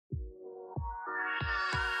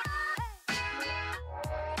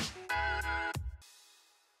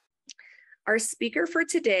Our speaker for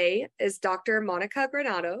today is Dr. Monica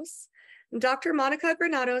Granados. Dr. Monica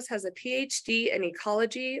Granados has a PhD in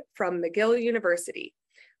ecology from McGill University.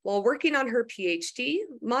 While working on her PhD,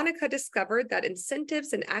 Monica discovered that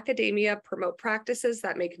incentives in academia promote practices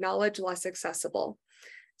that make knowledge less accessible.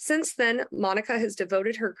 Since then, Monica has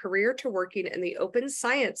devoted her career to working in the open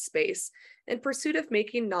science space in pursuit of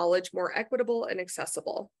making knowledge more equitable and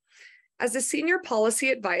accessible. As a senior policy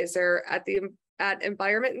advisor at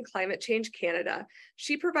Environment and Climate Change Canada,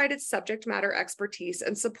 she provided subject matter expertise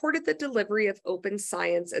and supported the delivery of open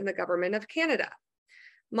science in the Government of Canada.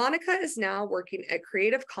 Monica is now working at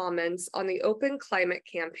Creative Commons on the Open Climate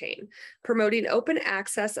Campaign, promoting open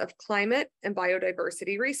access of climate and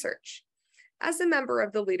biodiversity research. As a member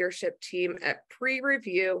of the leadership team at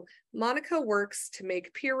Pre-Review, Monica works to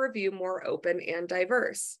make peer review more open and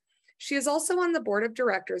diverse. She is also on the board of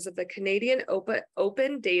directors of the Canadian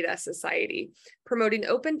Open Data Society, promoting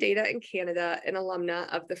open data in Canada and alumna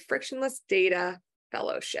of the Frictionless Data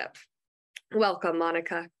Fellowship. Welcome,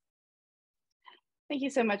 Monica. Thank you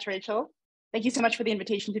so much, Rachel. Thank you so much for the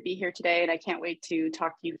invitation to be here today, and I can't wait to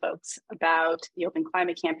talk to you folks about the Open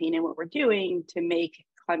Climate Campaign and what we're doing to make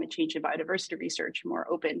climate change and biodiversity research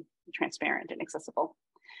more open, transparent, and accessible.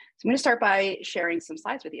 So I'm going to start by sharing some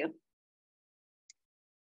slides with you.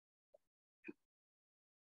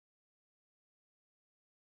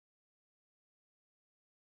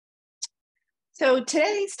 So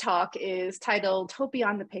today's talk is titled Hope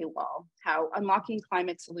Beyond the Paywall, How Unlocking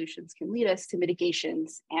Climate Solutions Can Lead Us to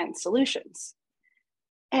Mitigations and Solutions.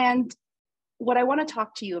 And what I want to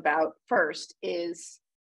talk to you about first is,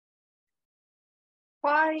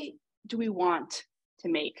 why do we want to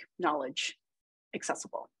make knowledge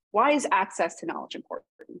accessible? Why is access to knowledge important?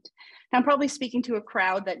 And I'm probably speaking to a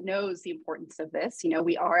crowd that knows the importance of this. You know,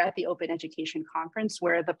 we are at the Open Education Conference,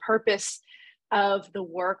 where the purpose of the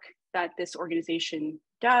work that this organization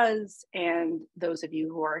does, and those of you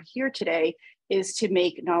who are here today, is to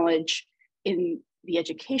make knowledge in the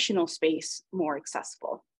educational space more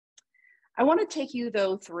accessible. I want to take you,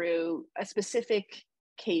 though, through a specific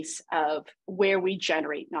case of where we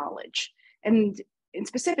generate knowledge, and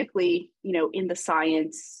specifically, you know, in the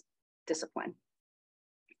science discipline.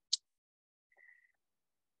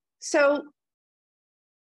 So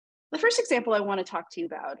the first example I want to talk to you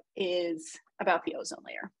about is about the ozone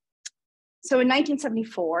layer. So in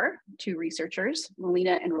 1974, two researchers,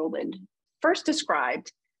 Melina and Roland, first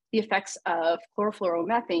described the effects of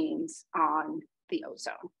chlorofluoromethanes on the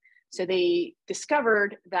ozone. So they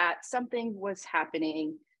discovered that something was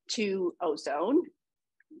happening to ozone,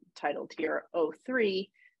 titled here O3,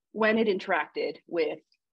 when it interacted with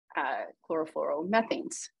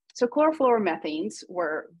chlorofluoromethanes. So chlorofluoromethanes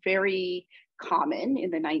were very common in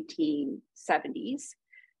the 1970s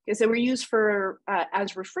because they were used for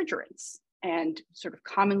as refrigerants, and sort of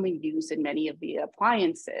commonly used in many of the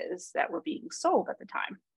appliances that were being sold at the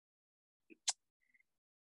time.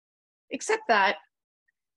 Except that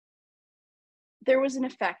there was an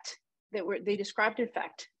effect they described an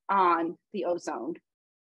effect on the ozone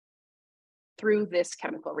through this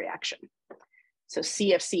chemical reaction. So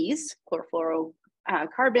CFCs,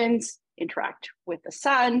 chlorofluorocarbons, interact with the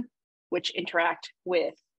sun, which interact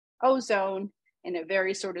with ozone in a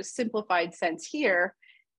very sort of simplified sense here.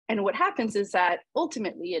 And what happens is that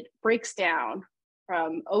ultimately it breaks down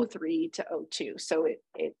from O3 to O2. So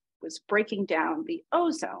it was breaking down the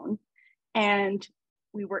ozone, and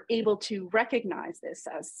we were able to recognize this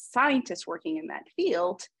as scientists working in that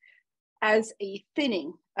field as a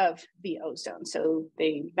thinning of the ozone. So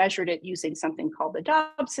they measured it using something called the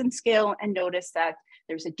Dobson scale and noticed that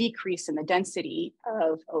there's a decrease in the density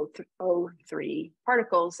of O3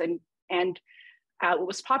 particles, and it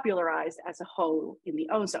was popularized as a hole in the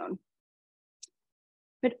ozone.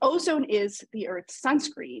 But ozone is the Earth's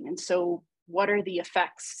sunscreen. And so what are the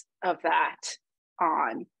effects of that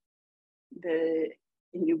on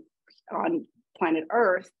on planet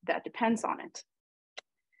Earth that depends on it?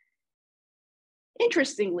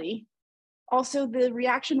 Interestingly, also the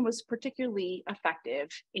reaction was particularly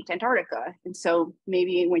effective in Antarctica. And so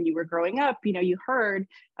maybe when you were growing up, you know, you heard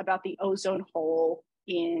about the ozone hole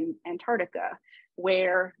in Antarctica,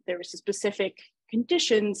 where there was specific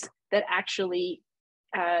conditions that actually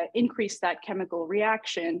increased that chemical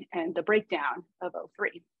reaction and the breakdown of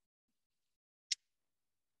O3.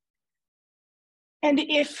 And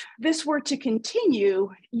if this were to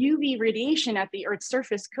continue, UV radiation at the Earth's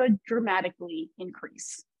surface could dramatically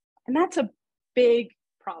increase. And that's a big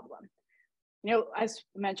problem. You know, as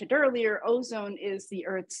mentioned earlier, ozone is the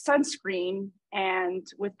Earth's sunscreen, And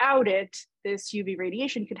without it, this UV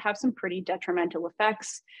radiation could have some pretty detrimental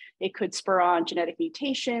effects. It could spur on genetic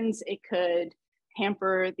mutations. It could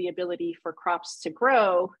hamper the ability for crops to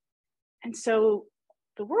grow. And so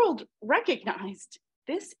the world recognized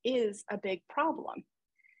this is a big problem.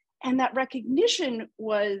 And that recognition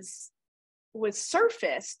was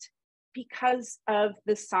surfaced because of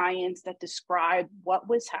the science that described what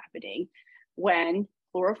was happening when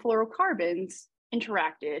chlorofluorocarbons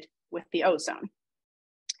interacted with the ozone.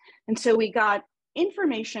 And so we got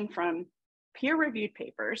information from peer-reviewed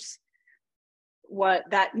papers.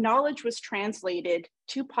 That knowledge was translated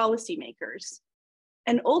to policymakers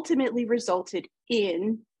and ultimately resulted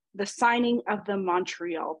in the signing of the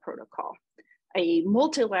Montreal Protocol, a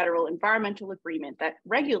multilateral environmental agreement that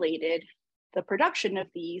regulated the production of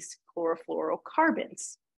these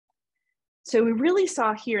chlorofluorocarbons. So we really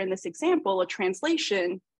saw here in this example a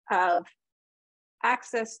translation of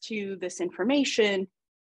access to this information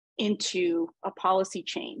into a policy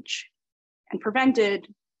change and prevented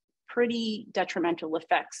pretty detrimental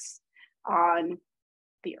effects on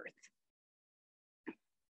the Earth.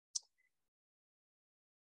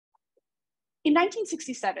 In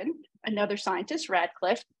 1967, another scientist,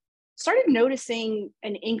 Radcliffe, started noticing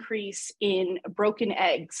an increase in broken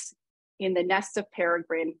eggs in the nests of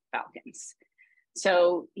peregrine falcons.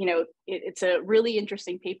 So, it's a really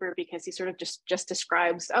interesting paper because he sort of just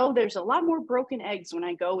describes, oh, there's a lot more broken eggs when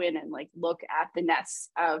I go in and look at the nests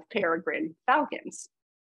of peregrine falcons.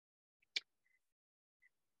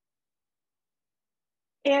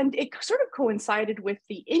 And it sort of coincided with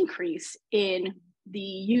the increase in the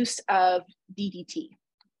use of DDT.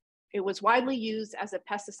 It was widely used as a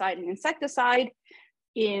pesticide and insecticide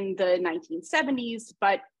in the 1970s,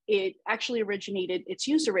 but its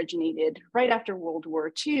use originated right after World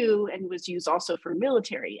War II and was used also for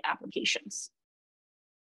military applications.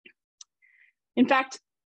 In fact,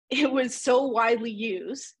 it was so widely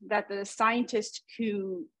used that the scientist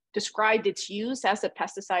who described its use as a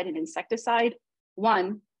pesticide and insecticide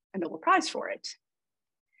won a Nobel Prize for it.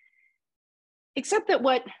 Except that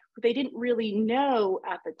what they didn't really know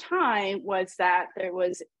at the time was that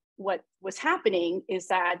what was happening is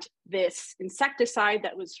that this insecticide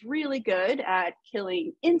that was really good at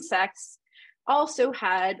killing insects also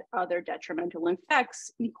had other detrimental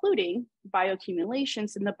effects, including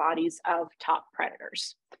bioaccumulations in the bodies of top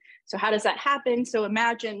predators. So how does that happen? So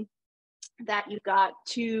imagine that you've got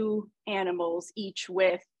two animals, each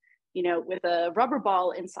with a rubber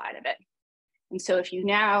ball inside of it. And so if you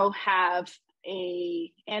now have an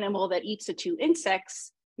animal that eats the two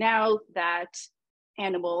insects, now that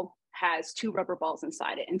animal has two rubber balls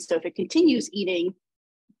inside it. And so if it continues eating,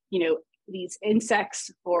 these insects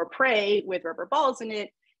or prey with rubber balls in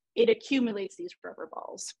it, it accumulates these rubber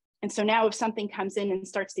balls. And so now if something comes in and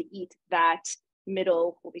starts to eat that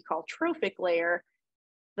middle, what we call trophic layer,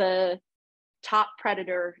 the top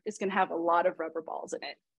predator is going to have a lot of rubber balls in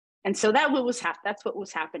it. And so that's what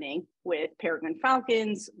was happening with peregrine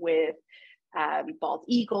falcons, with bald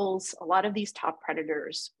eagles. A lot of these top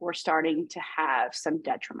predators were starting to have some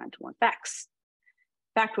detrimental effects.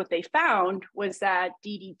 In fact, what they found was that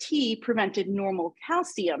DDT prevented normal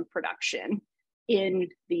calcium production in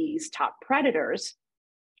these top predators,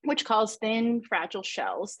 which caused thin, fragile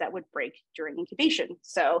shells that would break during incubation.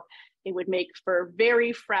 So it would make for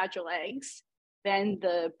very fragile eggs. Then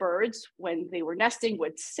the birds, when they were nesting,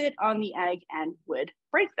 would sit on the egg and would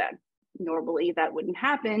break them. Normally, that wouldn't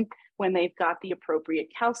happen when they've got the appropriate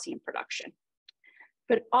calcium production.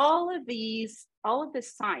 But all of this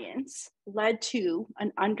science led to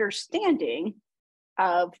an understanding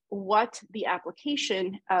of what the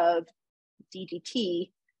application of DDT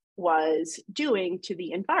was doing to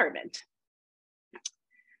the environment.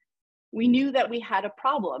 We knew that we had a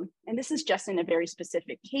problem, and this is just in a very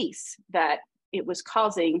specific case, that it was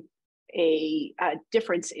causing a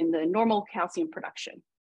difference in the normal calcium production.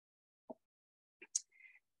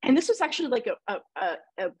 And this was actually like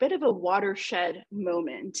a bit of a watershed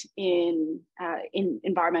moment in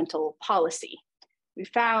environmental policy. We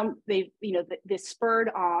found this spurred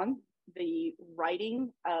on the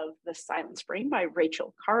writing of The Silent Spring by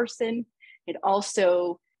Rachel Carson. It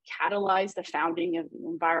also catalyzed the founding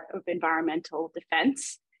of environmental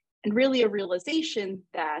defense, and really a realization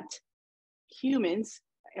that humans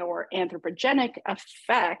or anthropogenic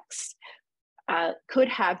effects could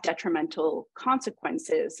have detrimental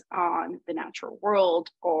consequences on the natural world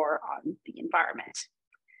or on the environment.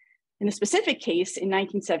 In the specific case, in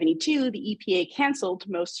 1972, the EPA canceled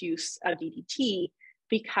most use of DDT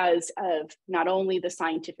because of not only the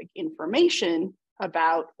scientific information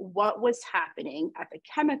about what was happening at the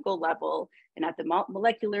chemical level and at the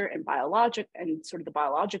molecular and biologic and sort of the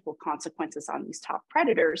biological consequences on these top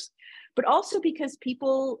predators, but also because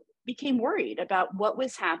people became worried about what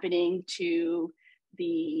was happening to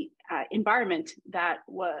the environment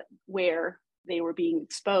where they were being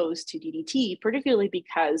exposed to DDT, particularly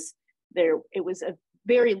because it was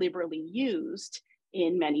very liberally used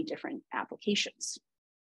in many different applications.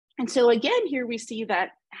 And so again, here we see that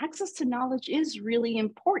access to knowledge is really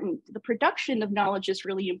important. The production of knowledge is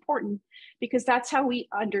really important because that's how we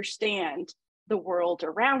understand the world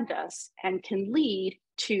around us and can lead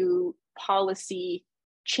to policy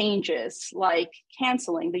changes like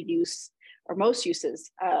canceling the use or most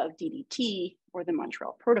uses of DDT or the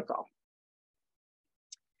Montreal Protocol.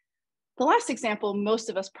 The last example, most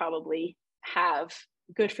of us probably have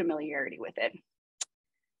good familiarity with it.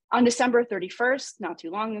 On December 31st, not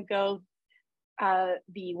too long ago,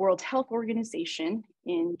 the World Health Organization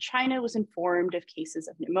in China was informed of cases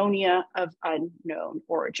of pneumonia of unknown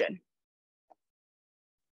origin.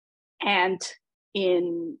 And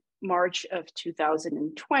in March of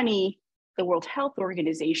 2020, the World Health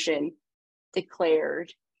Organization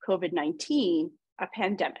declared COVID-19 a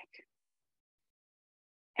pandemic.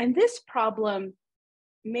 And this problem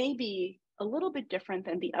may be a little bit different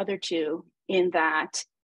than the other two in that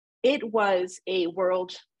it was a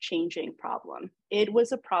world-changing problem. It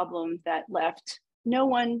was a problem that left no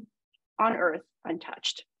one on Earth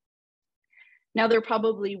untouched. Now, there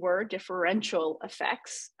probably were differential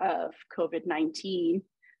effects of COVID-19,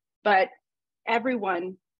 but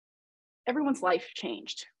everyone's life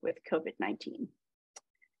changed with COVID-19.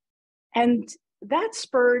 And that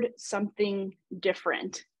spurred something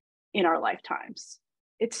different in our lifetimes.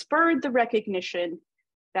 It spurred the recognition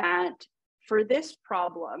that for this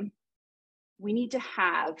problem, we need to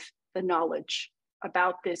have the knowledge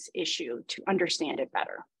about this issue to understand it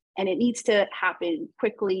better. And it needs to happen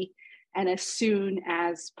quickly and as soon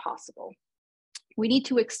as possible. We need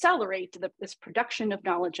to accelerate this production of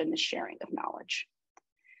knowledge and the sharing of knowledge.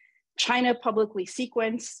 China publicly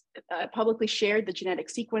shared the genetic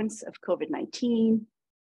sequence of COVID-19.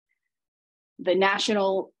 The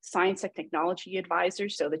National Science and Technology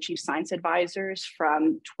Advisors, so the chief science advisors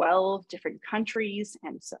from 12 different countries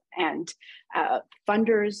and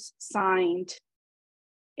funders signed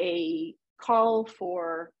a call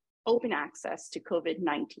for open access to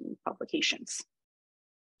COVID-19 publications.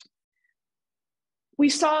 We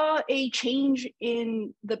saw a change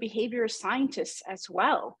in the behavior of scientists as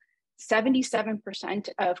well. 77%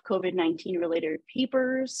 of COVID-19 related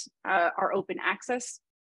papers are open access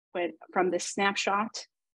from this snapshot.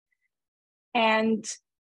 And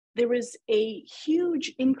there was a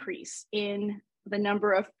huge increase in the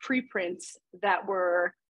number of preprints that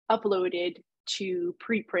were uploaded to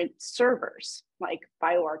preprint servers like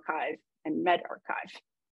bioRxiv and medRxiv.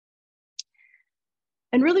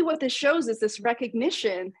 And really what this shows is this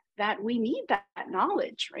recognition that we need that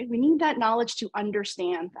knowledge, right? We need that knowledge to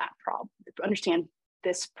understand that problem, to understand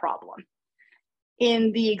this problem.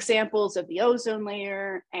 In the examples of the ozone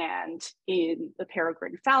layer and in the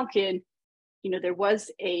peregrine falcon, there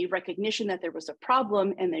was a recognition that there was a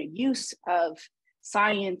problem and the use of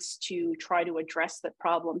science to try to address the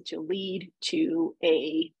problem to lead to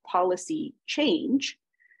a policy change.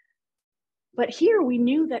 But here we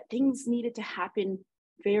knew that things needed to happen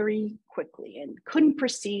very quickly and couldn't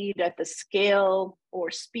proceed at the scale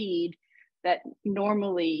or speed that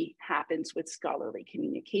normally happens with scholarly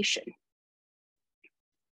communication.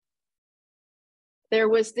 There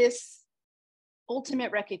was this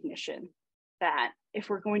ultimate recognition that if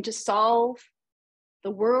we're going to solve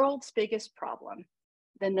the world's biggest problem,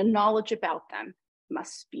 then the knowledge about them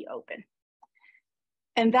must be open.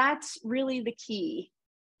 And that's really the key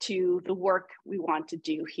to the work we want to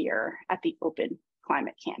do here at the Open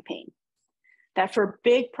Climate Campaign. That for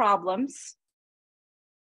big problems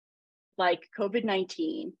like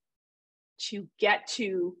COVID-19, to get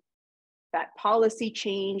to that policy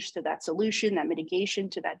change, to that solution, that mitigation,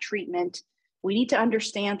 to that treatment, we need to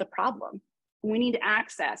understand the problem. We need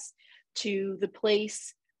access to the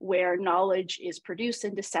place where knowledge is produced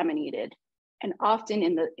and disseminated. And often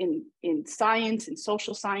in science, in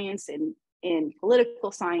social science, in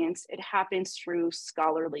political science, it happens through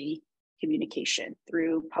scholarly communication,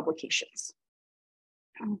 through publications.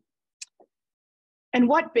 And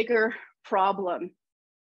what bigger problem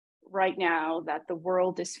right now that the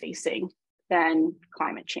world is facing than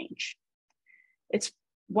climate change? It's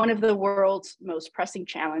one of the world's most pressing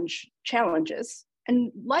challenges.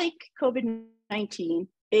 And like COVID-19,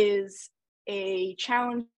 is a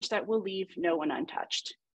challenge that will leave no one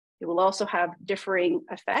untouched. It will also have differing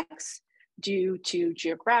effects due to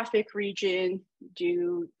geographic region,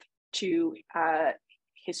 due to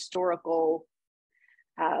historical,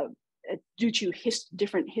 due to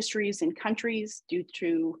different histories in countries, due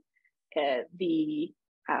to the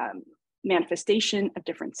manifestation of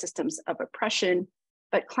different systems of oppression,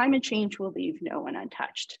 but climate change will leave no one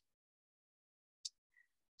untouched.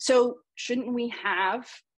 So shouldn't we have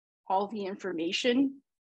all the information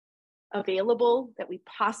available that we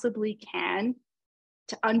possibly can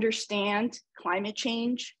to understand climate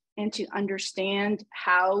change and to understand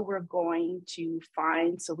how we're going to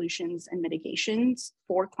find solutions and mitigations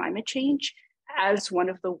for climate change as one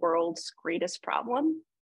of the world's greatest problems?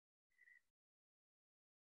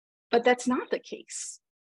 But that's not the case.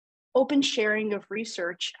 Open sharing of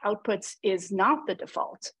research outputs is not the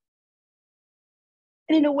default.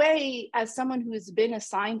 And in a way, as someone who has been a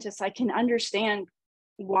scientist, I can understand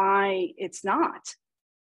why it's not.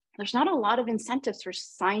 There's not a lot of incentives for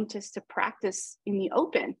scientists to practice in the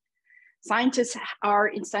open. Scientists are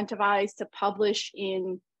incentivized to publish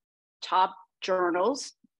in top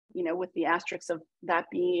journals, with the asterisks of that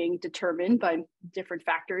being determined by different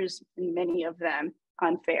factors, and many of them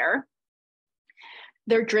unfair.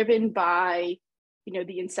 They're driven by,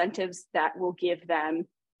 the incentives that will give them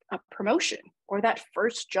a promotion or that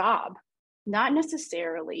first job, not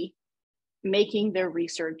necessarily making their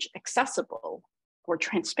research accessible or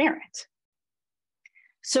transparent.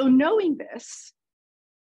 So knowing this,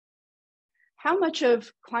 how much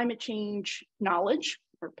of climate change knowledge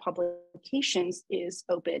or publications is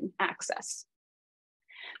open access?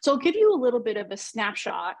 So I'll give you a little bit of a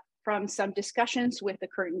snapshot from some discussions with the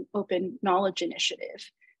current Open Knowledge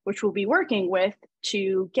Initiative, which we'll be working with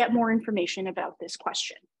to get more information about this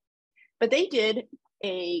question. But they did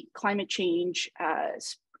a climate change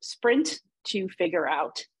sprint to figure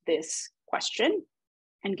out this question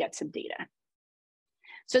and get some data.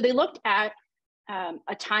 So they looked at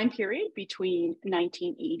a time period between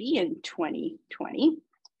 1980 and 2020.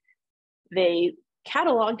 They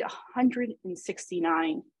cataloged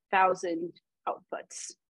 169,000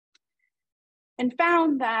 outputs and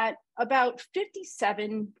found that about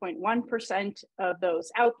 57.1% of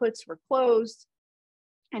those outputs were closed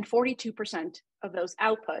and 42% of those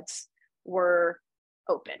outputs were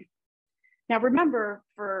open. Now remember,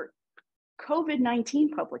 for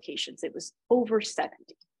COVID-19 publications, it was over 70.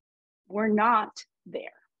 We're not there.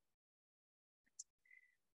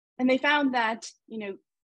 And they found that,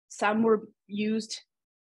 some were used,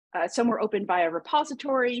 some were opened by a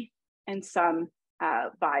repository and some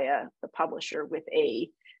via the publisher with a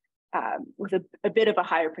bit of a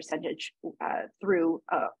higher percentage through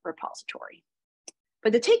a repository.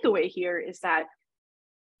 But the takeaway here is that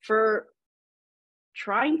for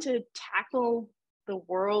trying to tackle the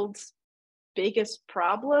world's biggest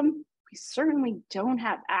problem, we certainly don't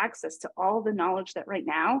have access to all the knowledge that right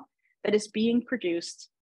now that is being produced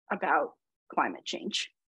about climate change.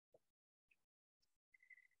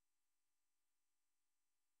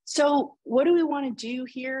 So what do we want to do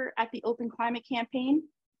here at the Open Climate Campaign?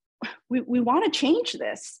 We want to change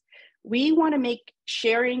this. We want to make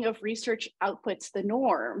sharing of research outputs the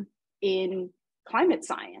norm in climate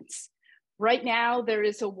science. Right now, there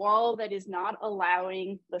is a wall that is not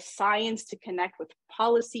allowing the science to connect with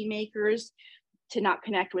policymakers, to not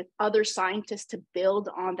connect with other scientists to build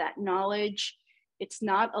on that knowledge. It's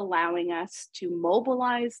not allowing us to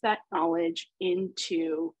mobilize that knowledge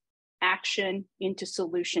into action, into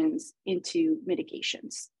solutions, into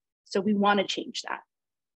mitigations. So we want to change that.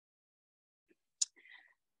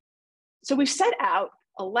 So we've set out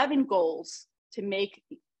 11 goals to make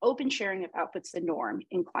the open sharing of outputs the norm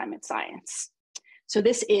in climate science. So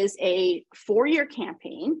this is a 4-year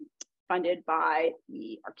campaign funded by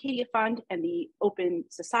the Arcadia Fund and the Open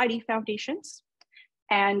Society Foundations,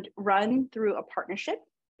 and run through a partnership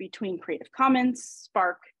between Creative Commons,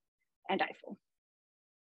 Spark, and Eiffel.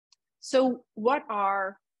 So what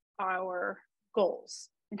are our goals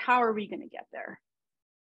and how are we going to get there?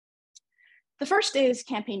 The first is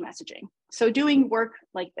campaign messaging. So doing work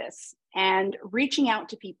like this and reaching out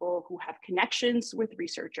to people who have connections with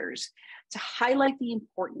researchers to highlight the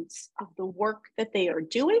importance of the work that they are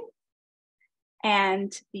doing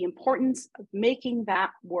and the importance of making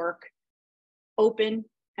that work open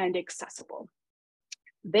and accessible.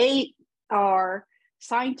 They are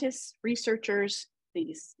scientists, researchers,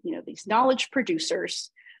 these knowledge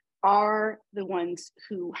producers are the ones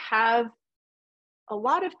who have a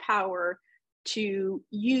lot of power to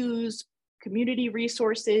use community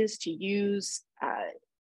resources, to use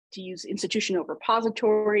institutional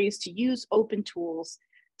repositories, to use open tools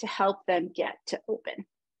to help them get to open.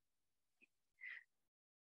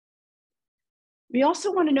 We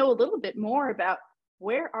also want to know a little bit more about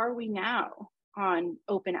where are we now on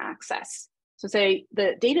open access. So say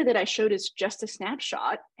the data that I showed is just a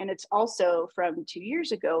snapshot, and it's also from 2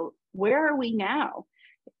 years ago. Where are we now?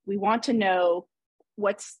 We want to know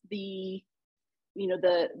what's the,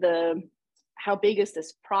 how big is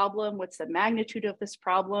this problem? What's the magnitude of this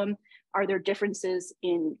problem? Are there differences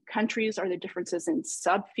in countries? Are there differences in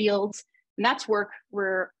subfields? And that's work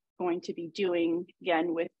we're going to be doing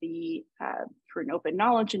again with the Current Open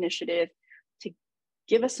Knowledge Initiative to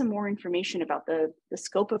give us some more information about the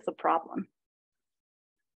scope of the problem.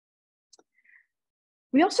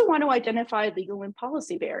 We also want to identify legal and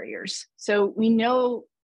policy barriers. So we know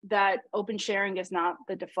that open sharing is not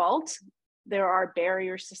the default. There are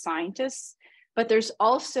barriers to scientists, but there's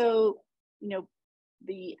also,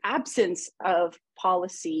 the absence of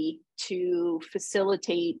policy to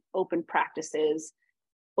facilitate open practices,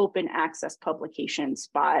 open access publications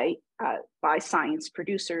by science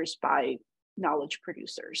producers, by knowledge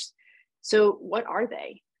producers. So what are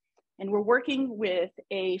they? And we're working with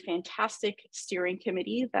a fantastic steering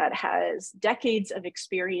committee that has decades of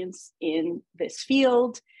experience in this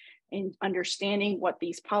field, in understanding what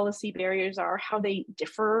these policy barriers are, how they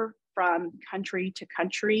differ from country to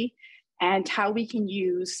country, and how we can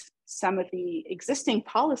use some of the existing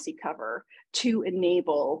policy cover to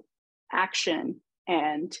enable action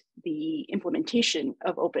and the implementation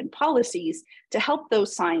of open policies to help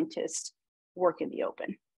those scientists work in the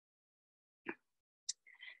open.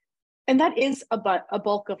 And that is a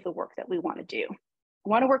bulk of the work that we want to do. We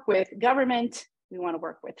want to work with government, we want to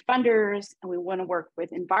work with funders, and we want to work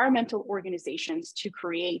with environmental organizations to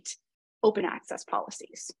create open access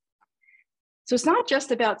policies. So it's not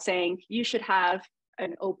just about saying you should have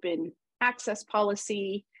an open access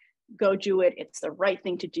policy, go do it, it's the right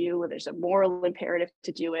thing to do, or there's a moral imperative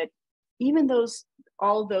to do it. Even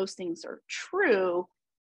all those things are true,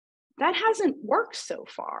 that hasn't worked so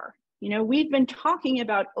far. We've been talking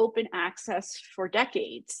about open access for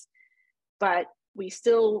decades, but we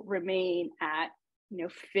still remain at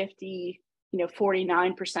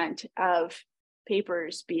 49% of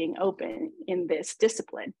papers being open in this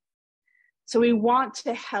discipline. So we want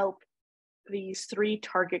to help these 3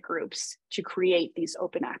 target groups to create these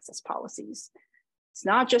open access policies. It's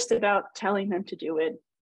not just about telling them to do it.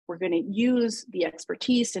 We're going to use the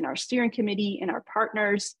expertise in our steering committee and our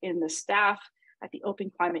partners in the staff at the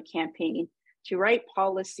Open Climate Campaign to write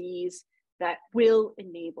policies that will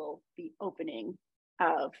enable the opening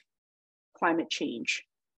of climate change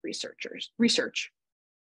research.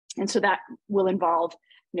 And so that will involve,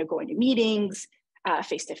 going to meetings,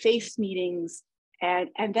 face-to-face meetings, and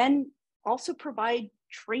then also provide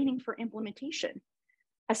training for implementation.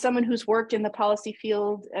 As someone who's worked in the policy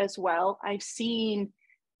field as well, I've seen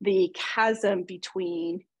the chasm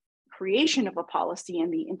between creation of a policy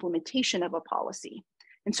and the implementation of a policy.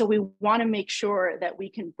 And so we want to make sure that we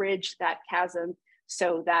can bridge that chasm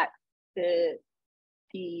so that the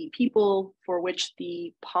people for which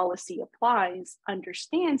the policy applies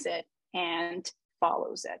understands it and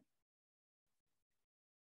follows it.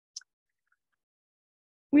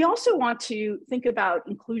 We also want to think about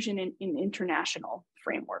inclusion in international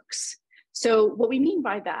frameworks. So what we mean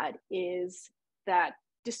by that is that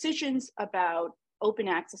decisions about open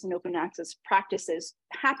access and open access practices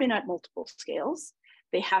happen at multiple scales.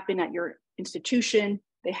 They happen at your institution,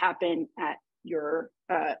 they happen at your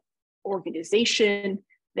organization,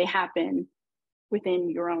 they happen within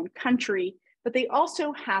your own country, but they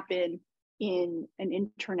also happen in an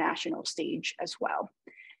international stage as well.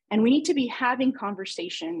 And we need to be having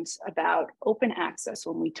conversations about open access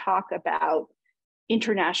when we talk about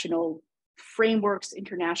international frameworks,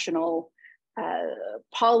 international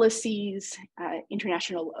policies,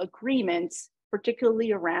 international agreements,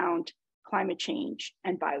 particularly around climate change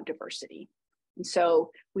and biodiversity. And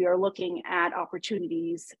so we are looking at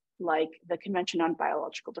opportunities like the Convention on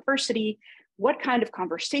Biological Diversity. What kind of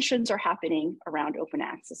conversations are happening around open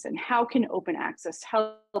access, and how can open access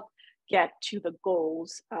help get to the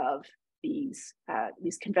goals of these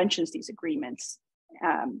conventions, these agreements,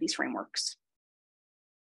 these frameworks?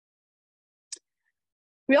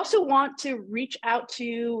 We also want to reach out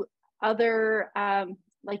to other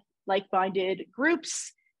like-minded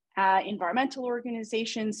groups, environmental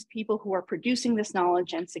organizations, people who are producing this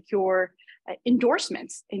knowledge, and secure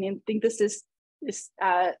endorsements. And I think this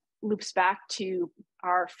loops back to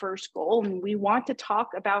our first goal, and we want to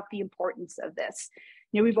talk about the importance of this.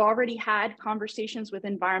 We've already had conversations with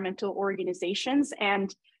environmental organizations,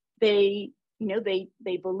 and they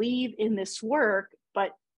believe in this work,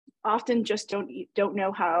 but often just don't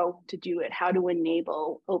know how to do it, how to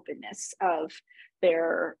enable openness of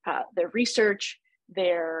their research,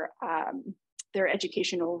 their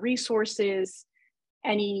educational resources,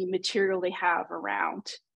 any material they have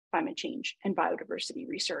around climate change and biodiversity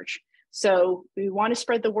research. So we want to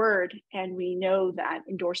spread the word, and we know that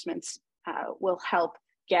endorsements will help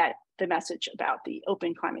get the message about the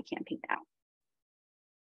Open Climate Campaign out.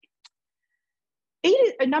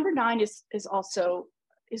 Number 9 is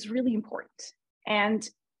really important. And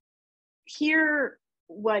here,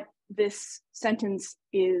 what this sentence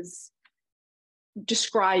is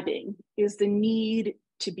describing is the need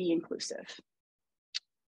to be inclusive.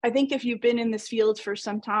 I think if you've been in this field for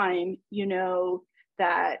some time, you know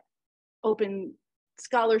that open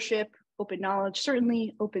scholarship, open knowledge,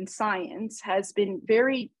 certainly open science, has been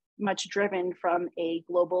very much driven from a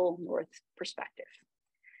global North perspective.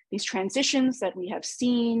 These transitions that we have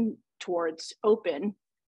seen towards open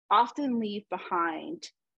often leave behind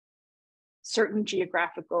certain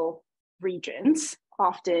geographical regions,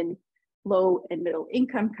 often low and middle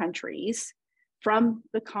income countries, from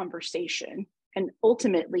the conversation, and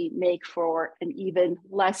ultimately make for an even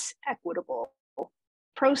less equitable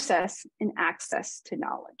process in access to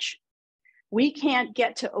knowledge. We can't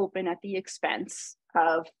get to open at the expense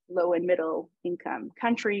of low and middle income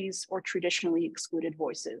countries or traditionally excluded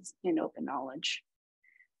voices in open knowledge.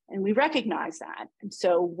 And we recognize that. And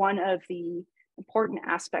so one of the important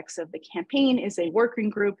aspects of the campaign is a working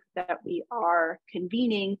group that we are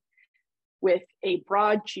convening with a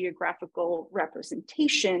broad geographical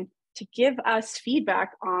representation to give us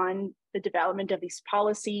feedback on the development of these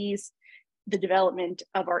policies, the development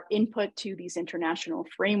of our input to these international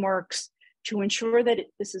frameworks, to ensure that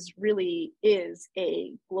this really is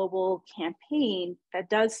a global campaign that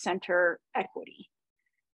does center equity,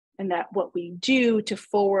 and that what we do to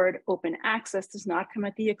forward open access does not come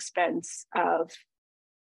at the expense of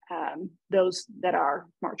those that are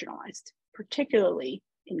marginalized, particularly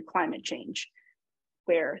in climate change,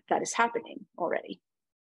 where that is happening already.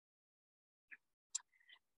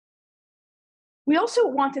 We also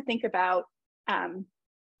want to think about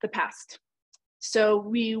the past. So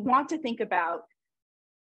we want to think about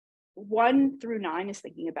 1 through 9 is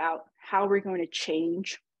thinking about how we're going to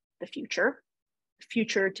change the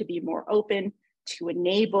future to be more open, to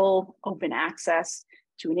enable open access,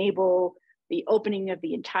 to enable the opening of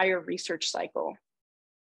the entire research cycle.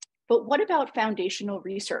 But what about foundational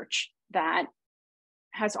research that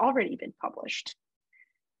has already been published?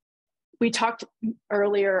 We talked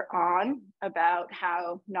earlier on about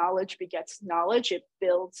how knowledge begets knowledge. It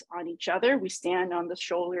builds on each other. We stand on the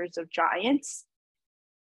shoulders of giants,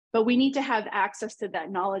 but we need to have access to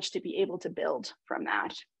that knowledge to be able to build from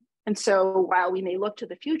that. And so while we may look to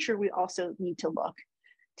the future, we also need to look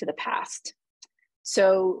to the past.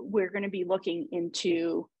 So we're going to be looking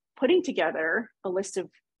into putting together a list of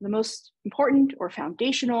the most important or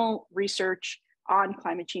foundational research on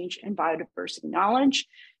climate change and biodiversity knowledge,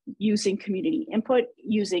 using community input,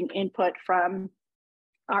 using input from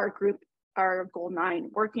our group, our Goal 9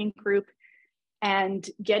 working group, and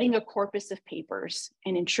getting a corpus of papers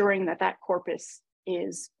and ensuring that that corpus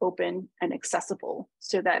is open and accessible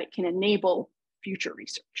so that it can enable future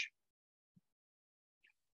research.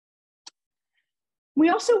 We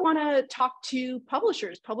also want to talk to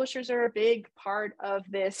publishers. Publishers are a big part of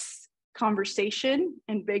this conversation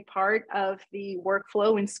and big part of the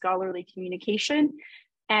workflow in scholarly communication.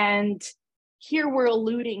 And here we're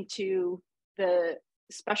alluding to the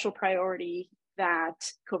special priority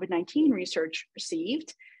that COVID-19 research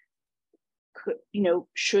received.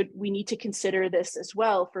 We need to consider this as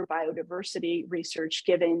well for biodiversity research,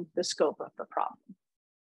 given the scope of the problem.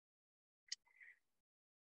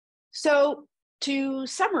 So to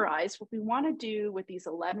summarize, what we want to do with these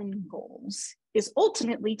 11 goals is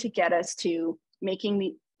ultimately to get us to making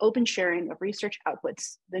the open sharing of research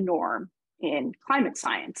outputs the norm in climate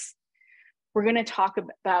science. We're going to talk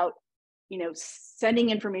about, sending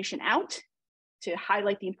information out to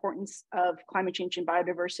highlight the importance of climate change and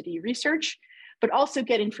biodiversity research, but also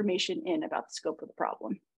get information in about the scope of the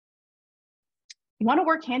problem. We want to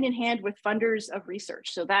work hand in hand with funders of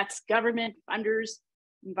research. So that's government, funders,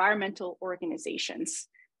 environmental organizations.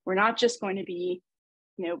 We're not just going to be,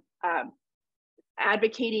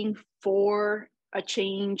 advocating for a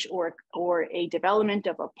change or a development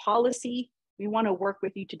of a policy. We want to work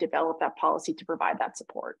with you to develop that policy to provide that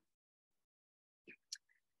support.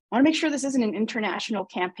 I want to make sure this isn't an international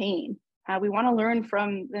campaign. We want to learn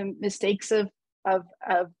from the mistakes of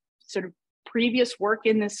sort of previous work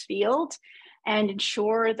in this field and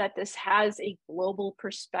ensure that this has a global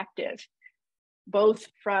perspective. both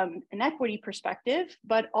from an equity perspective,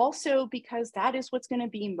 but also because that is what's going to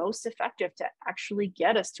be most effective to actually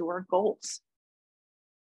get us to our goals.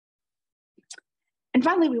 And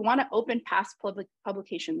finally, we want to open past public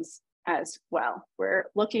publications as well. We're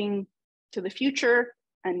looking to the future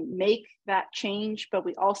and make that change, but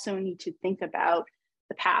we also need to think about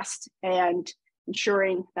the past and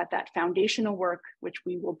ensuring that that foundational work, which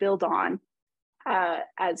we will build on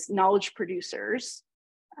as knowledge producers,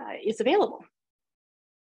 is available.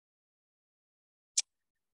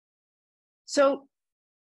 So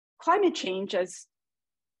climate change, as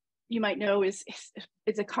you might know, is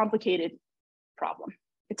a complicated problem.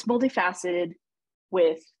 It's multifaceted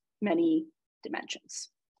with many dimensions.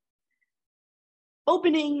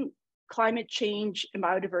 Opening climate change and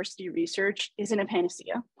biodiversity research isn't a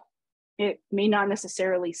panacea. It may not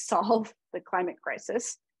necessarily solve the climate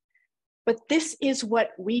crisis, but this is what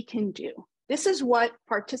we can do. This is what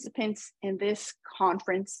participants in this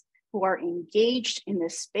conference who are engaged in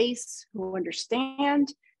this space, who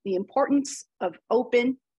understand the importance of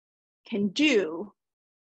open, can do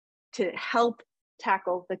to help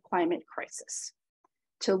tackle the climate crisis,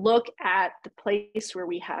 to look at the place where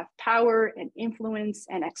we have power and influence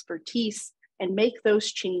and expertise and make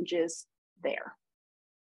those changes there.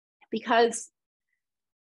 Because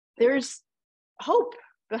there's hope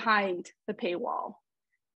behind the paywall.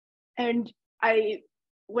 And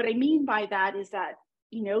what I mean by that is that,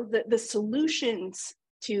 you know, the solutions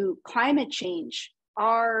to climate change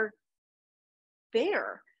are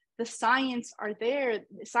there. The science are there,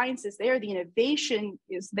 the science is there, the innovation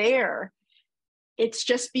is there. It's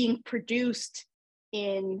just being produced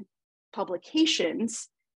in publications,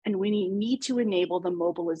 and we need to enable the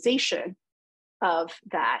mobilization of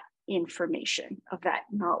that information, of that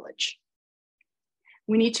knowledge.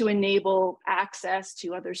 We need to enable access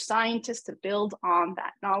to other scientists to build on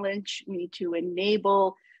that knowledge. We need to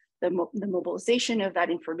enable the mobilization of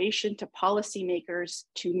that information to policymakers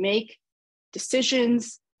to make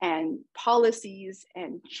decisions and policies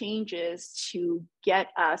and changes to get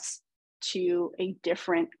us to a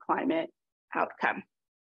different climate outcome.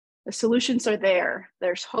 The solutions are there.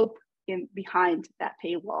 There's hope behind that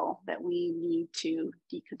paywall that we need to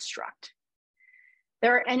deconstruct.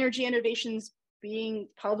 There are energy innovations being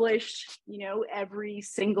published, you know, every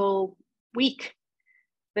single week.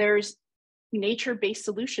 There's nature-based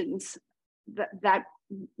solutions that,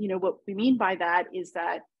 you know, what we mean by that is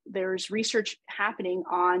that there's research happening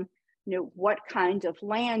on, you know, what kind of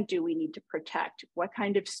land do we need to protect? What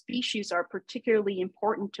kind of species are particularly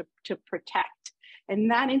important to protect? And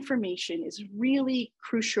that information is really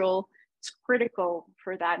crucial. It's critical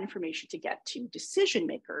for that information to get to decision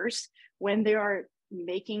makers when they are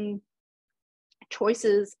making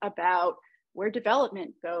choices about where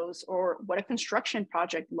development goes, or what a construction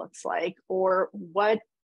project looks like, or what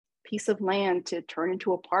piece of land to turn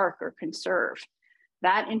into a park or conserve.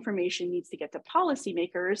 That information needs to get to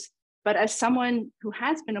policymakers. But as someone who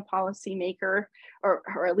has been a policymaker,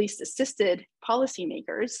 or at least assisted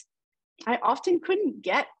policymakers, I often couldn't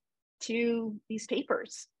get to these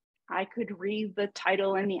papers. I could read the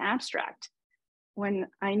title and the abstract when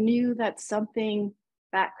I knew that something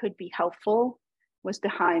that could be helpful was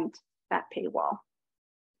behind that paywall.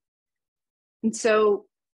 And so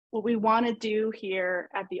what we want to do here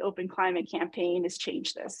at the Open Climate Campaign is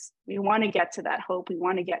change this. We want to get to that hope. We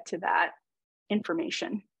want to get to that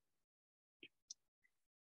information.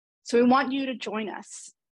 So we want you to join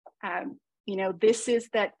us. You know, this is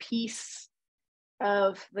that piece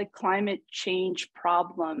of the climate change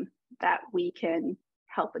problem that we can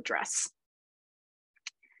help address.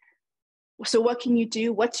 So what can you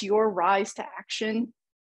do? What's your rise to action?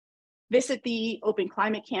 Visit the Open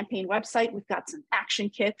Climate Campaign website. We've got some action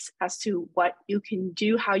kits as to what you can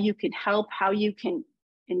do, how you can help, how you can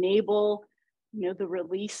enable, you know, the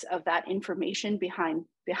release of that information behind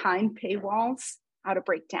paywalls, how to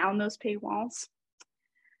break down those paywalls.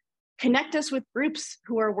 Connect us with groups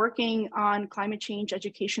who are working on climate change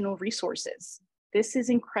educational resources. This is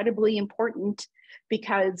incredibly important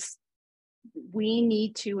because we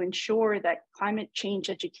need to ensure that climate change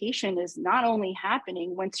education is not only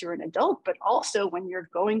happening once you're an adult, but also when you're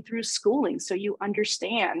going through schooling, so you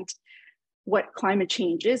understand what climate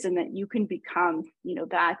change is and that you can become, you know,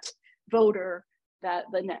 that voter, that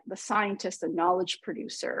the scientist, the knowledge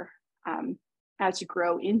producer, as you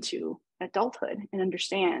grow into adulthood and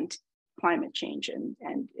understand climate change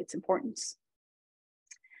and its importance.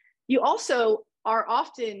 You also are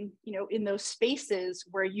often, you know, in those spaces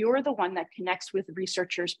where you're the one that connects with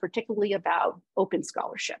researchers, particularly about open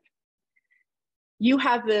scholarship. You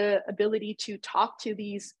have the ability to talk to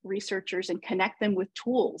these researchers and connect them with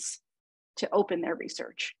tools to open their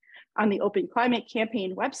research. On the Open Climate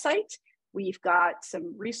Campaign website, we've got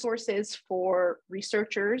some resources for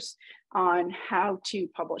researchers on how to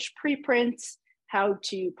publish preprints, how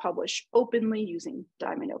to publish openly using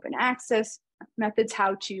Diamond Open Access methods,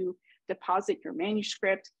 how to deposit your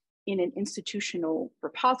manuscript in an institutional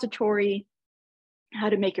repository, how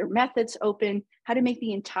to make your methods open, how to make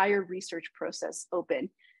the entire research process open.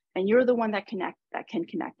 And you're the one that can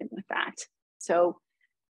connect them with that. So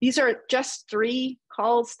these are just 3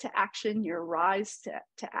 calls to action, your rise to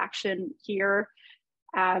action here.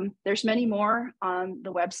 There's many more on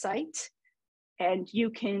the website, and you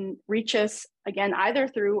can reach us again, either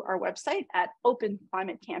through our website at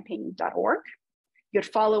openclimatecampaign.org. You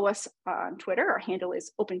could follow us on Twitter. Our handle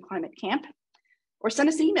is openclimatecamp, or send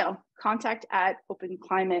us an email,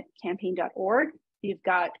 contact@openclimatecampaign.org. If you've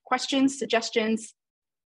got questions, suggestions,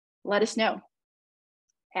 let us know.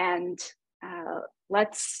 And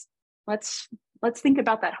let's think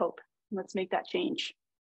about that hope. Let's make that change.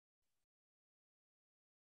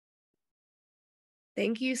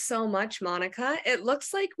 Thank you so much, Monica. It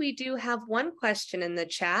looks like we do have one question in the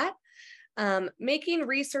chat. Making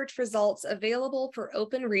research results available for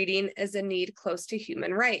open reading is a need close to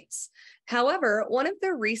human rights. However, one of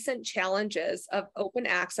the recent challenges of open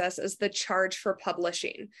access is the charge for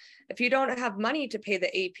publishing. If you don't have money to pay the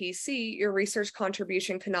APC, your research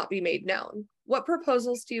contribution cannot be made known. What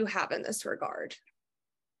proposals do you have in this regard?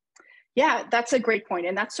 Yeah, that's a great point.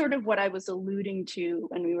 And that's sort of what I was alluding to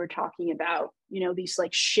when we were talking about, these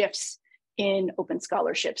like shifts in open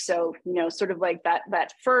scholarship. So, sort of like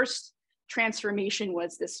that first transformation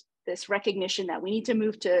was this recognition that we need to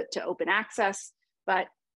move to open access, but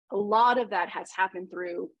a lot of that has happened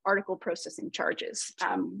through article processing charges,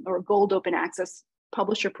 or gold open access,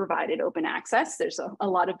 publisher provided open access. There's a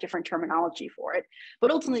lot of different terminology for it,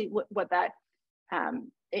 but ultimately what that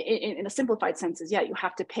in a simplified sense is, you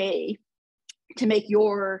have to pay to make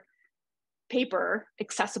your paper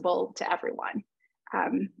accessible to everyone,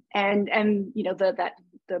 and the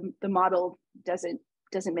model doesn't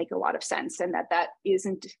make a lot of sense, and that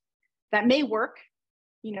may work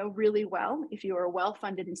really well if you're a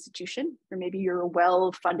well-funded institution, or maybe you're a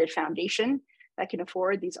well-funded foundation that can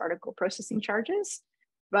afford these article processing charges.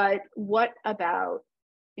 But what about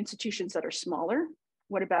institutions that are smaller?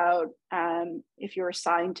 What about if you're a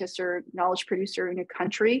scientist or knowledge producer in a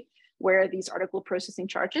country where these article processing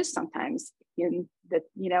charges sometimes that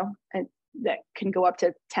can go up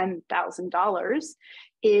to $10,000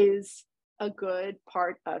 is a good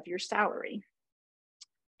part of your salary.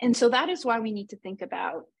 And so that is why we need to think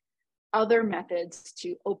about other methods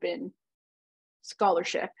to open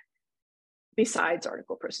scholarship besides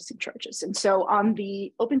article processing charges. And so on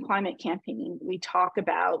the Open Climate Campaign, we talk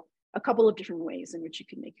about a couple of different ways in which you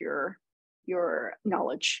can make your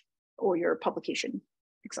knowledge or your publication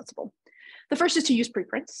accessible. The first is to use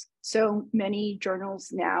preprints. So many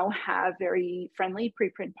journals now have very friendly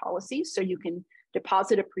preprint policies. So you can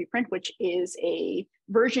deposit a preprint, which is a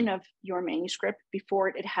version of your manuscript before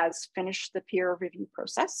it has finished the peer review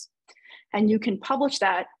process. And you can publish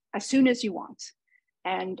that as soon as you want.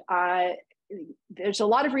 And there's a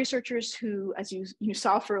lot of researchers who, as you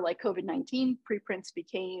saw for like COVID-19, preprints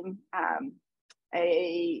became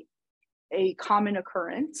a common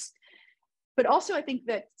occurrence. But also I think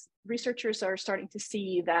that researchers are starting to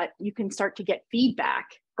see that you can start to get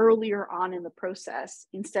feedback earlier on in the process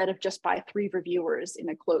instead of just by 3 reviewers in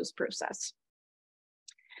a closed process.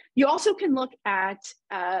 You also can look at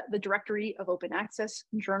the directory of open access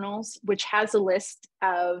journals, which has a list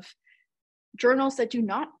of journals that do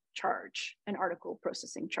not charge an article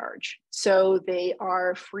processing charge. So they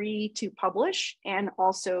are free to publish and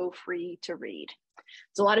also free to read.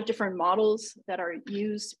 There's a lot of different models that are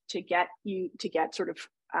used to get sort of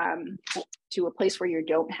to a place where you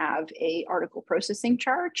don't have a article processing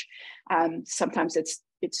charge. Sometimes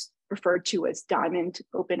it's referred to as Diamond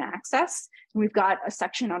Open Access. And we've got a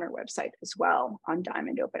section on our website as well on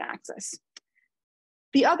Diamond Open Access.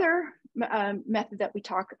 The other method that we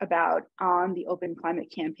talk about on the Open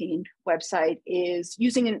Climate Campaign website is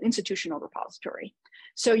using an institutional repository.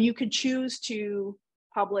 So you could choose to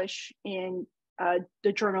publish in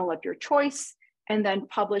the journal of your choice, and then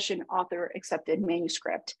publish an author-accepted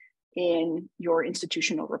manuscript in your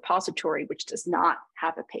institutional repository, which does not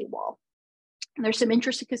have a paywall. And there's some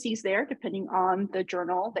intricacies there, depending on the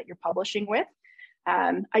journal that you're publishing with.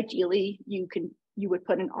 Ideally, you would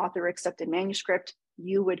put an author-accepted manuscript.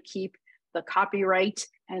 You would keep the copyright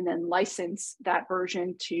and then license that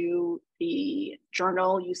version to the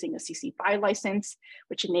journal using a CC BY license,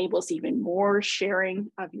 which enables even more sharing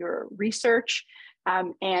of your research.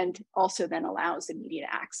 and also then allows immediate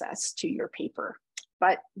access to your paper.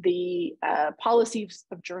 But the policies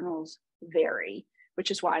of journals vary,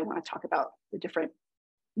 which is why I want to talk about the different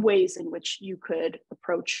ways in which you could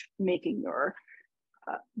approach making your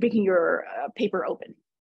paper open.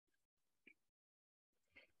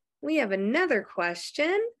 We have another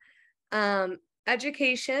question.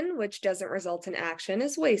 Education, which doesn't result in action,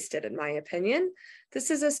 is wasted, in my opinion. This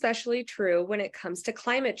is especially true when it comes to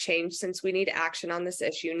climate change, since we need action on this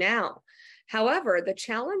issue now. However, the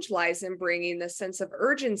challenge lies in bringing the sense of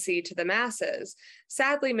urgency to the masses,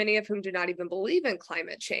 sadly, many of whom do not even believe in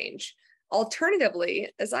climate change. Alternatively,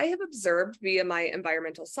 as I have observed via my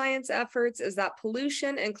environmental science efforts, is that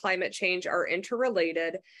pollution and climate change are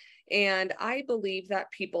interrelated. And I believe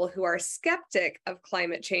that people who are skeptic of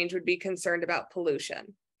climate change would be concerned about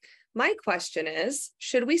pollution. My question is,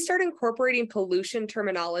 should we start incorporating pollution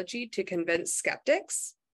terminology to convince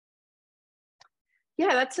skeptics?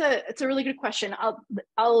 Yeah, it's a really good question.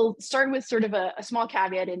 I'll start with sort of a small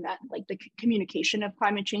caveat in that, like, the communication of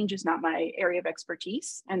climate change is not my area of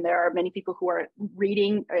expertise. And there are many people who are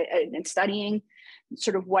reading and studying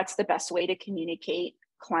sort of what's the best way to communicate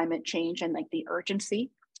climate change and like the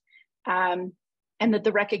urgency. And that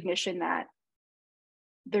the recognition that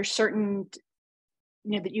there's certain,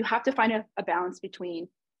 that you have to find a balance between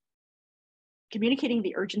communicating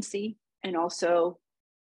the urgency and also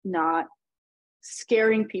not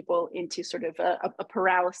scaring people into sort of a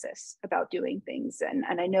paralysis about doing things. And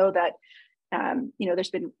I know that, there's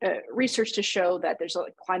been research to show that there's a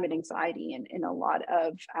climate anxiety in a lot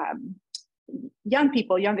of young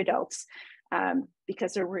people, young adults,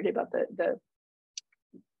 because they're worried about the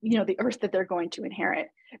earth that they're going to inherit.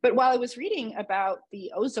 But while I was reading about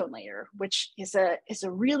the ozone layer, which is a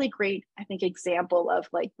really great, I think, example of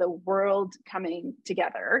like the world coming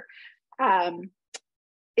together.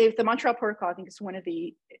 If the Montreal Protocol, I think, is one of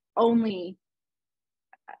the only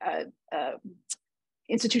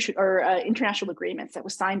institution or international agreements that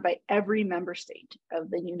was signed by every member state of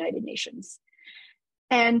the United Nations.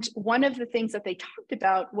 And one of the things that they talked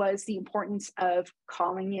about was the importance of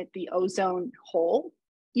calling it the ozone hole,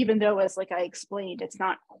 even though, as like I explained, it's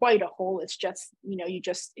not quite a hole. It's just,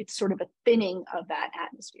 it's sort of a thinning of that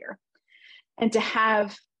atmosphere. And to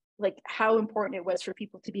have like how important it was for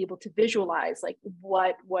people to be able to visualize like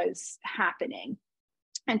what was happening,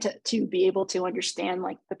 and to be able to understand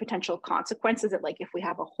like the potential consequences that, like, if we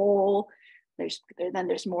have a hole,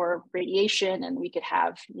 there's more radiation and we could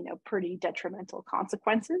have, pretty detrimental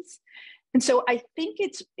consequences. And so I think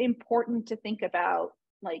it's important to think about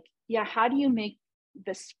like, how do you make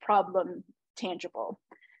this problem tangible?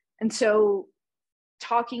 And so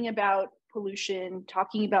talking about pollution,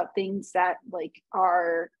 talking about things that like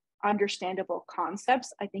are understandable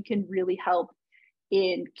concepts, I think can really help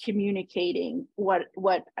in communicating what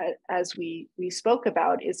as we spoke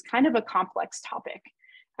about is kind of a complex topic.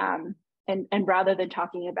 And rather than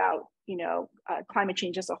talking about, climate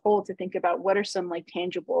change as a whole, to think about what are some like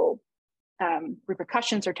tangible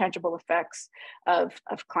repercussions or tangible effects of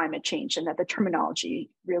climate change, and that the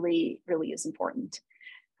terminology really is important.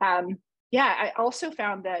 I also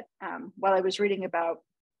found that while I was reading about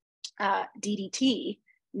DDT,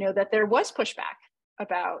 that there was pushback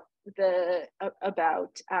about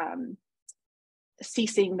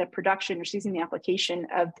ceasing the production or ceasing the application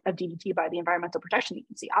of DDT by the Environmental Protection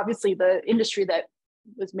Agency. Obviously, the industry that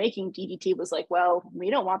was making DDT was like, well, we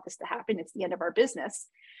don't want this to happen. It's the end of our business.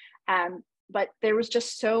 But there was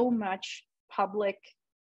just so much public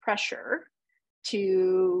pressure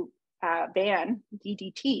to ban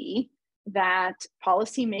DDT that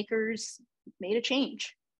policymakers made a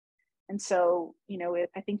change. And so,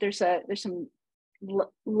 I think there's some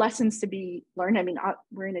lessons to be learned. I mean,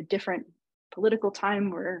 we're in a different political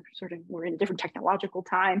time. We're in a different technological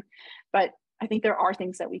time, but I think there are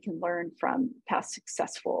things that we can learn from past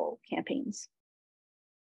successful campaigns.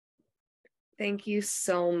 Thank you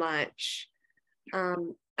so much.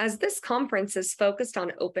 As this conference is focused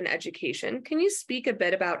on open education, can you speak a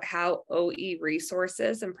bit about how OE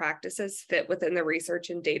resources and practices fit within the research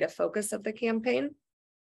and data focus of the campaign?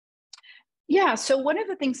 Yeah, so one of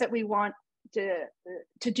the things that we want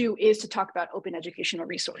to do is to talk about open educational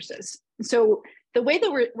resources. So the way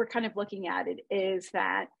that we're kind of looking at it is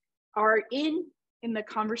that in the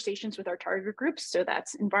conversations with our target groups, so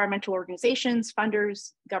that's environmental organizations,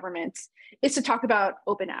 funders, governments, is to talk about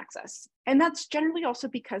open access. And that's generally also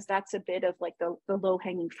because that's a bit of like the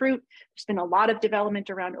low-hanging fruit. There's been a lot of development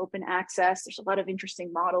around open access. There's a lot of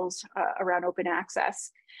interesting models around open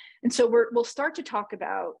access. And so we'll start to talk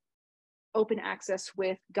about open access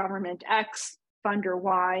with government X, funder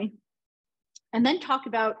Y, and then talk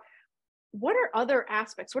about what are other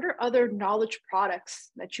aspects, what are other knowledge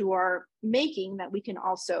products that you are making that we can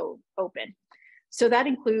also open? So that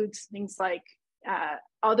includes things like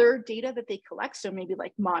other data that they collect. So maybe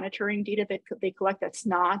like monitoring data that they collect that's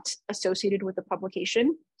not associated with the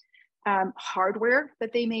publication, hardware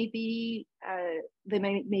that they may be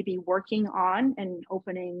working on and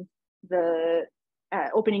opening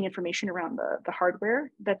information around the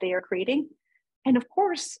hardware that they are creating, and of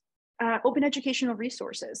course, open educational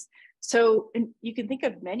resources. So you can think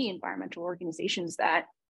of many environmental organizations that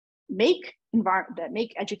make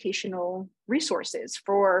educational resources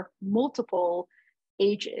for multiple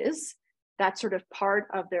ages. That's sort of part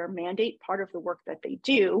of their mandate, part of the work that they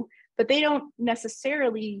do, but they don't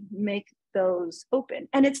necessarily make those open.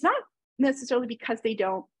 And it's not necessarily because they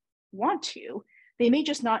don't want to. They may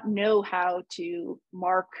just not know how to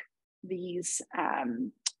mark these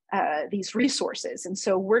resources. And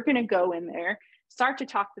so we're going to go in there, start to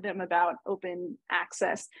talk to them about open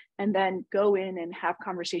access, and then go in and have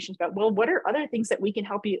conversations about, well, what are other things that we can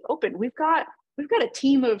help you open? We've got a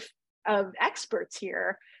team of experts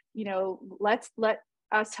here. You know, let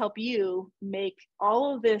us help you make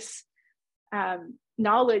all of this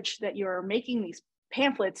knowledge that you're making, these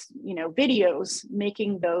pamphlets, you know, videos,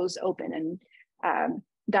 making those open. And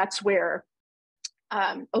that's where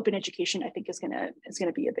open education, I think, is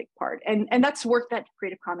gonna be a big part, and that's work that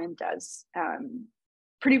Creative Commons does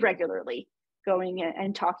pretty regularly, going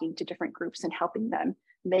and talking to different groups and helping them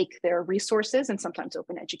make their resources, and sometimes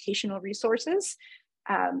open educational resources,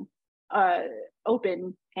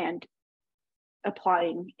 open and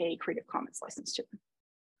applying a Creative Commons license to them.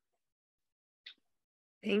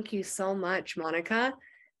 Thank you so much, Monica.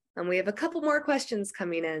 And we have a couple more questions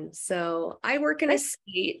coming in. So I work in a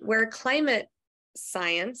state where climate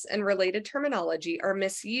science and related terminology are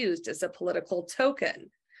misused as a political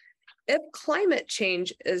token. If climate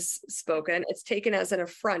change is spoken, it's taken as an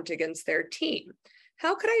affront against their team.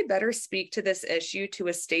 How could I better speak to this issue to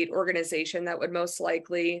a state organization that would most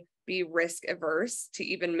likely be risk averse to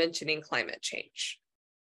even mentioning climate change?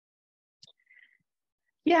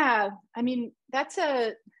 Yeah, I mean,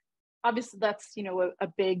 obviously that's, you know, a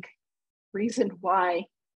big reason why,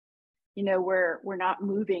 you know, we're not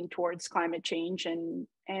moving towards climate change, and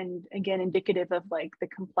again, indicative of like the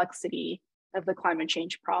complexity of the climate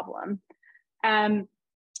change problem.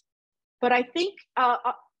 But I think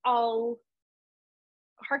I'll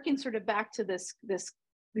harken sort of back to this,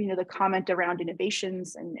 you know, the comment around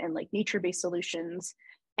innovations and like nature-based solutions,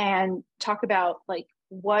 and talk about like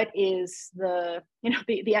what is the, you know,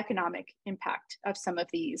 the economic impact of some of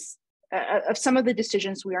these, of some of the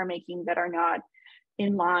decisions we are making that are not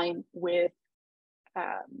in line with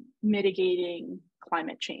mitigating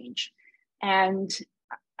climate change. And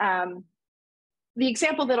the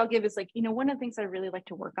example that I'll give is like, you know, one of the things I really like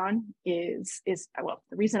to work on is well,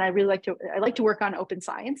 the reason I like to work on open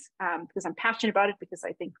science, because I'm passionate about it, because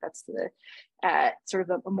I think that's the sort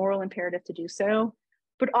of a moral imperative to do so,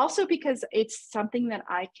 but also because it's something that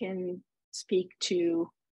I can speak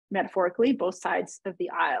to metaphorically both sides of the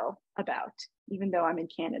aisle about, even though I'm in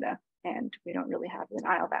Canada and we don't really have an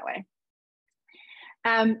aisle that way.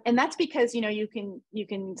 And that's because, you know, you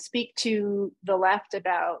can speak to the left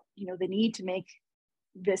about, you know, the need to make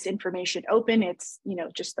this information open. It's, you know,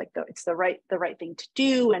 just like it's the right thing to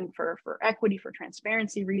do, and for equity, for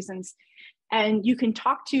transparency reasons. And you can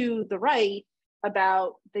talk to the right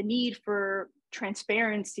about the need for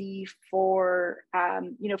transparency, for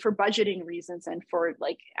you know, for budgeting reasons, and for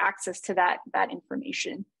like access to that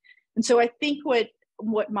information. And so I think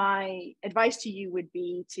what my advice to you would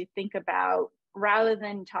be to think about, rather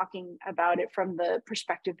than talking about it from the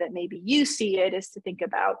perspective that maybe you see it, is to think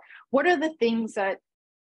about what are the things that,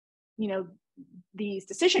 you know, these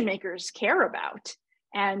decision makers care about,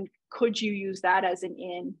 and could you use that as an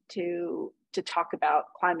in to talk about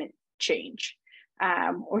climate change,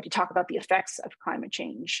 or to talk about the effects of climate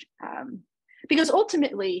change, because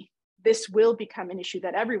ultimately this will become an issue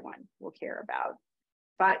that everyone will care about.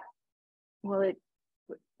 But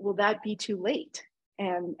will that be too late?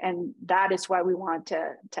 And that is why we want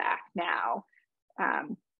to act now,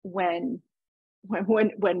 when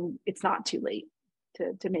it's not too late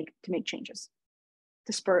to make changes,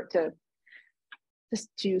 to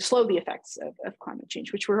slow the effects of climate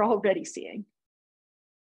change, which we're already seeing.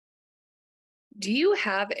 Do you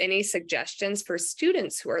have any suggestions for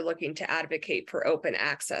students who are looking to advocate for open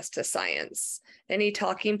access to science? Any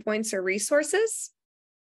talking points or resources?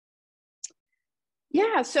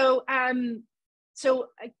 Yeah, so I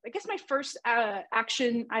guess my first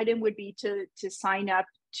action item would be to sign up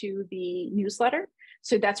to the newsletter.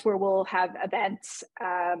 So that's where we'll have events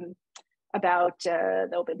about the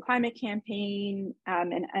Open Climate Campaign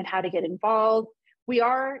and how to get involved. We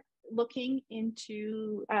are looking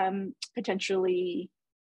into potentially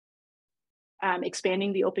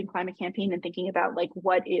expanding the Open Climate Campaign and thinking about like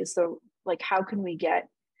what is the, like how can we get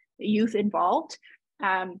youth involved?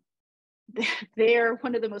 They're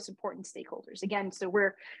one of the most important stakeholders. Again, so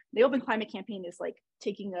the Open Climate Campaign is like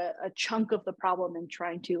taking a chunk of the problem and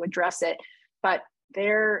trying to address it, but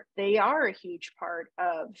they are a huge part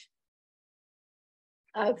of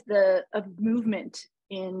movement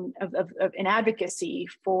in advocacy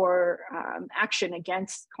for action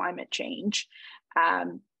against climate change,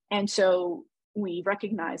 and so we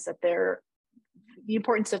recognize that the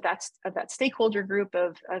importance of that stakeholder group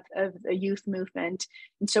of the youth movement,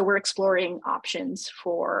 and so we're exploring options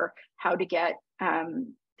for how to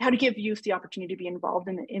give youth the opportunity to be involved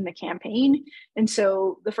in the campaign. And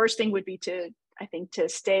so the first thing would be to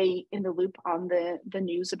stay in the loop on the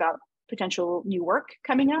news about potential new work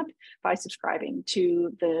coming up by subscribing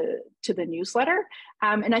to the newsletter.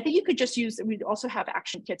 And I think you could just we'd also have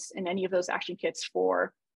action kits, and any of those action kits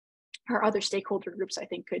for our other stakeholder groups, I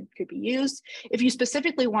think could be used. If you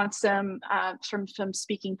specifically want some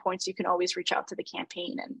speaking points, you can always reach out to the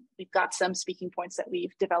campaign, and we've got some speaking points that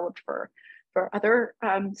we've developed for other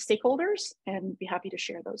stakeholders, and be happy to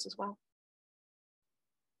share those as well.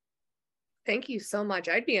 Thank Thank you so much.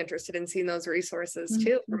 I'd be interested in seeing those resources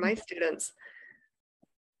too for my students.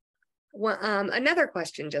 Well, another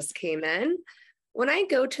question just came in. When I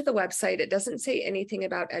go to the website, it doesn't say anything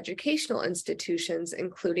about educational institutions,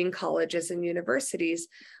 including colleges and universities,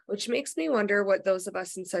 which makes me wonder what those of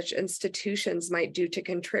us in such institutions might do to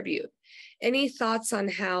contribute. Any thoughts on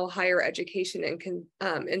how higher education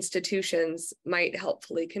and institutions might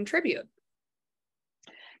helpfully contribute?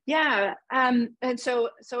 Yeah, and so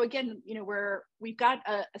again, we've got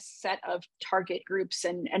a set of target groups,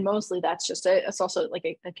 and mostly that's just it's also like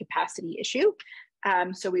a capacity issue.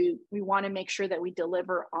 So we want to make sure that we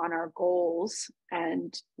deliver on our goals,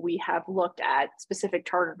 and we have looked at specific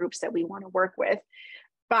target groups that we want to work with.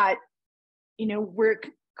 But we're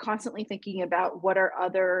constantly thinking about what are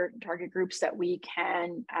other target groups that we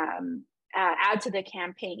can add to the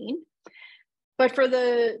campaign. But for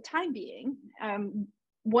the time being,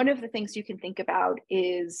 one of the things you can think about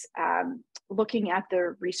is looking at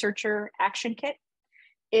the researcher action kit.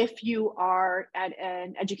 If you are at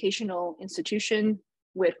an educational institution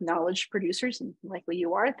with knowledge producers, and likely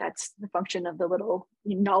you are, that's the function of the little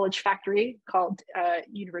knowledge factory called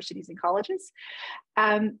universities and colleges,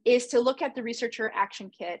 is to look at the researcher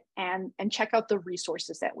action kit and check out the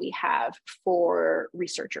resources that we have for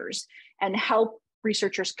researchers and help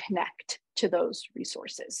researchers connect to those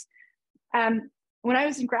resources. When I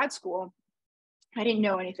was in grad school, I didn't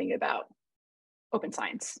know anything about open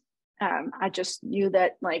science. I just knew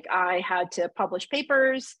that I had to publish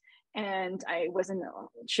papers, and I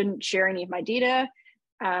shouldn't share any of my data.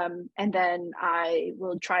 And then I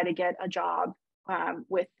will try to get a job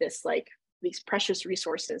with these precious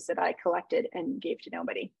resources that I collected and gave to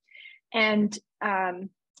nobody. And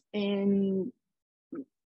in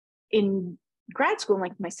grad school,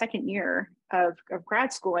 like my second year of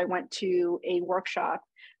grad school, I went to a workshop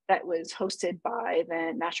that was hosted by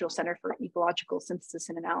the National Center for Ecological Synthesis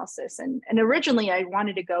and Analysis. And originally I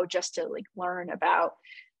wanted to go just to learn about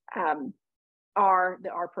R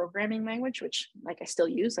programming language, which I still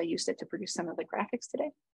use. I used it to produce some of the graphics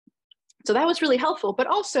today. So that was really helpful, but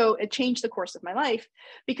also it changed the course of my life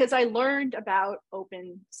because I learned about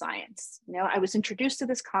open science. I was introduced to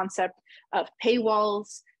this concept of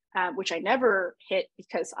paywalls, which I never hit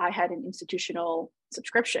because I had an institutional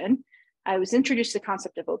subscription. I was introduced to the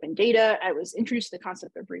concept of open data. I was introduced to the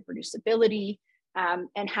concept of reproducibility,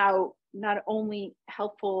 and how not only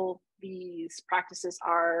helpful these practices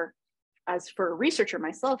are as for a researcher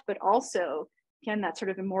myself, but also, again, that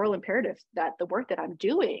sort of a moral imperative that the work that I'm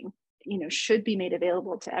doing, should be made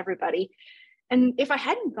available to everybody. And if I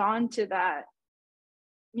hadn't gone to that,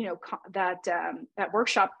 that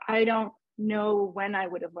workshop, I don't know when I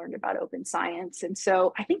would have learned about open science. And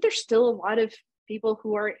so I think there's still a lot of people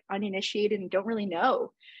who are uninitiated and don't really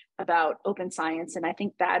know about open science. And I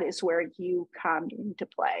think that is where you come into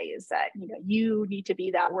play, is that you need to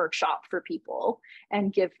be that workshop for people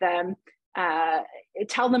and give them,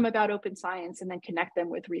 tell them about open science, and then connect them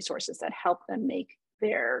with resources that help them make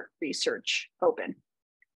their research open.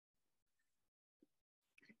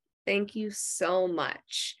 Thank you so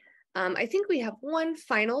much. I think we have one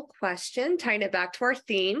final question, tying it back to our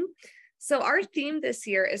theme. So our theme this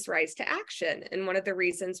year is Rise to Action. And one of the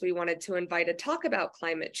reasons we wanted to invite a talk about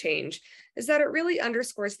climate change is that it really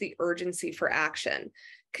underscores the urgency for action.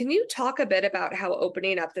 Can you talk a bit about how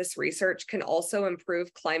opening up this research can also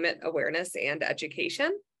improve climate awareness and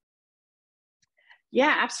education?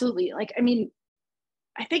 Yeah, absolutely. Like, I mean,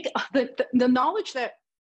 I think the knowledge that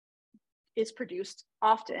is produced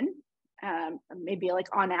often, maybe like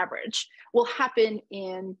on average, will happen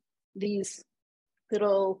in these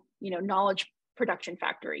little, knowledge production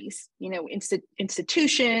factories,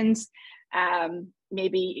 institutions,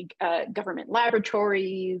 maybe government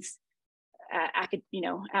laboratories,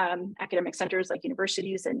 academic centers like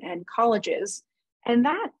universities and colleges. And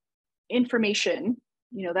that information,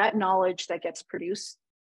 that knowledge that gets produced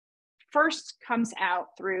first comes out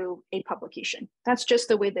through a publication. That's just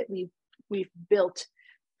the way that we've built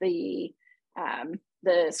the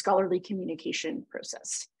scholarly communication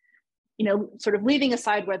process. Sort of leaving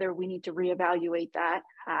aside whether we need to reevaluate that,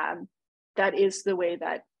 that is the way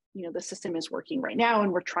that the system is working right now,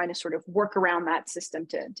 and we're trying to sort of work around that system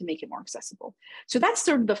to make it more accessible. So that's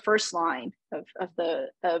sort of the first line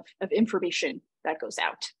of information that goes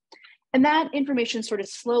out, and that information sort of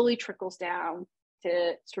slowly trickles down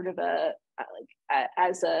to sort of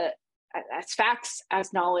as facts,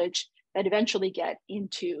 as knowledge that eventually get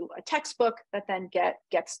into a textbook that then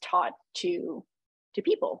gets taught to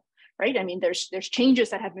people. Right? I mean, there's changes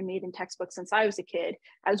that have been made in textbooks since I was a kid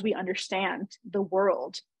as we understand the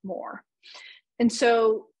world more. And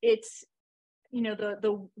so it's,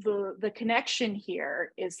 the connection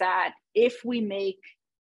here is that if we make,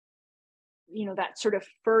 that sort of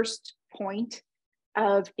first point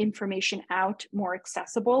of information out more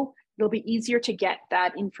accessible, it'll be easier to get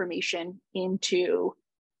that information into,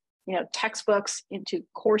 textbooks, into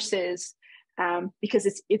courses, because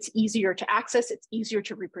it's easier to access, it's easier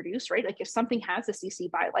to reproduce, right? Like if something has a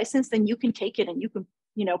CC BY license, then you can take it and you can,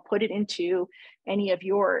 put it into any of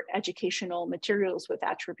your educational materials with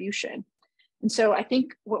attribution. And so I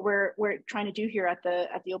think what we're trying to do here at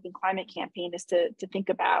the Open Climate Campaign is to think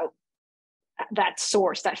about that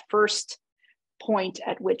source, that first point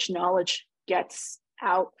at which knowledge gets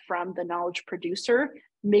out from the knowledge producer,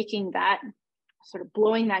 making that sort of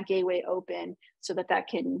blowing that gateway open so that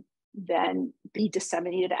can then be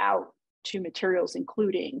disseminated out to materials,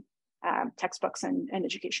 including textbooks and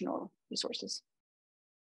educational resources.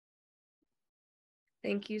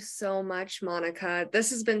 Thank you so much, Monica. This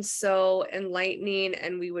has been so enlightening,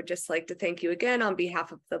 and we would just like to thank you again on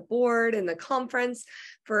behalf of the board and the conference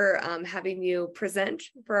for having you present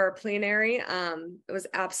for our plenary. It was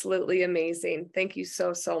absolutely amazing. Thank you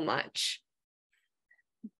so, so much.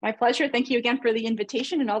 My pleasure. Thank you again for the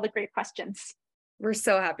invitation and all the great questions. We're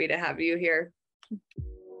so happy to have you here.